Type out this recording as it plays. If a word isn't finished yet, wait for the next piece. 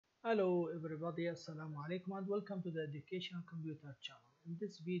Hello everybody, Assalamu alaikum and welcome to the Educational Computer channel. In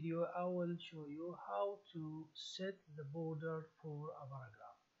this video, I will show you how to set the border for a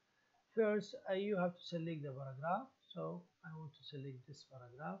paragraph. First, you have to select the paragraph. So I want to select this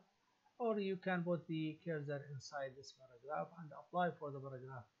paragraph, or you can put the cursor inside this paragraph and apply for the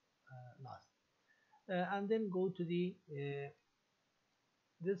paragraph last. And then go to the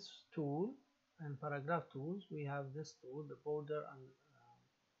this tool and paragraph tools. We have this tool, the border and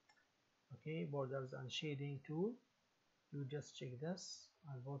borders and shading tool. You just check this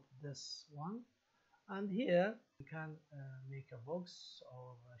and vote this one, and here you can make a box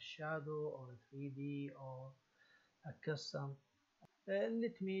or a shadow or a 3D or a custom.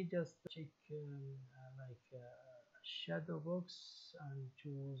 Let me just check a shadow box and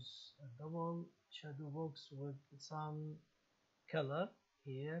choose a double shadow box with some color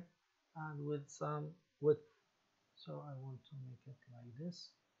here and with some width. So I want to make it like this.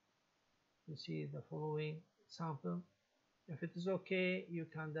 You see the following sample. If it is okay, you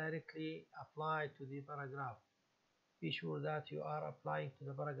can directly apply to the paragraph. Be sure that you are applying to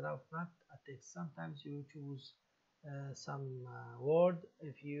the paragraph, not a text. Sometimes you choose some word.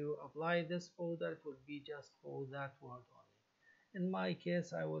 If you apply this border, it will be just for that word only. In my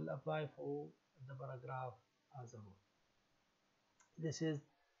case, I will apply for the paragraph as a whole. This is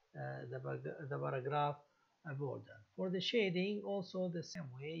the paragraph border. For the shading, also the same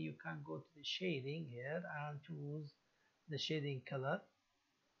way, you can go to the shading here and choose the shading color.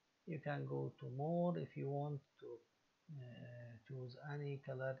 You can go to more if you want to choose any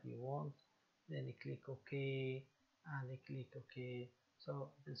color you want, then you click OK and you click OK. So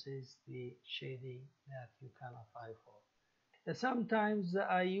this is the shading that you can apply for. Sometimes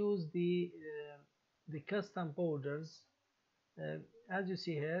I use the custom borders. As you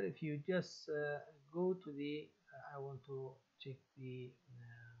see here, if you just go to the I want to check the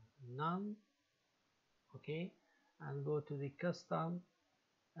none, okay, and go to the custom.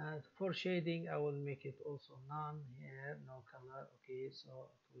 For shading, I will make it also none here, no color, okay, so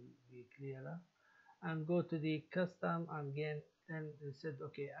it will be clearer. And go to the custom and again, then it said,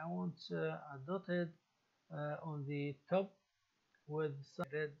 okay, I want a dotted on the top with some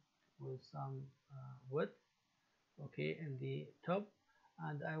red with some width, okay, in the top,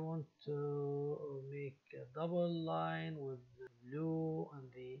 and I want to make a double line with blue on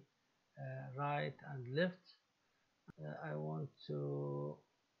the right and left. I want to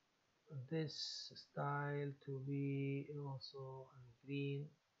this style to be also in green.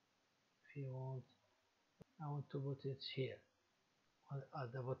 If you want, I want to put it here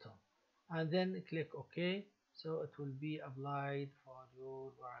at the bottom and then click OK, so it will be applied for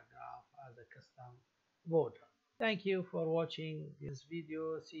your paragraph as a custom border. Thank you for watching this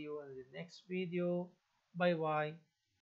video. See you in the next video. Bye bye.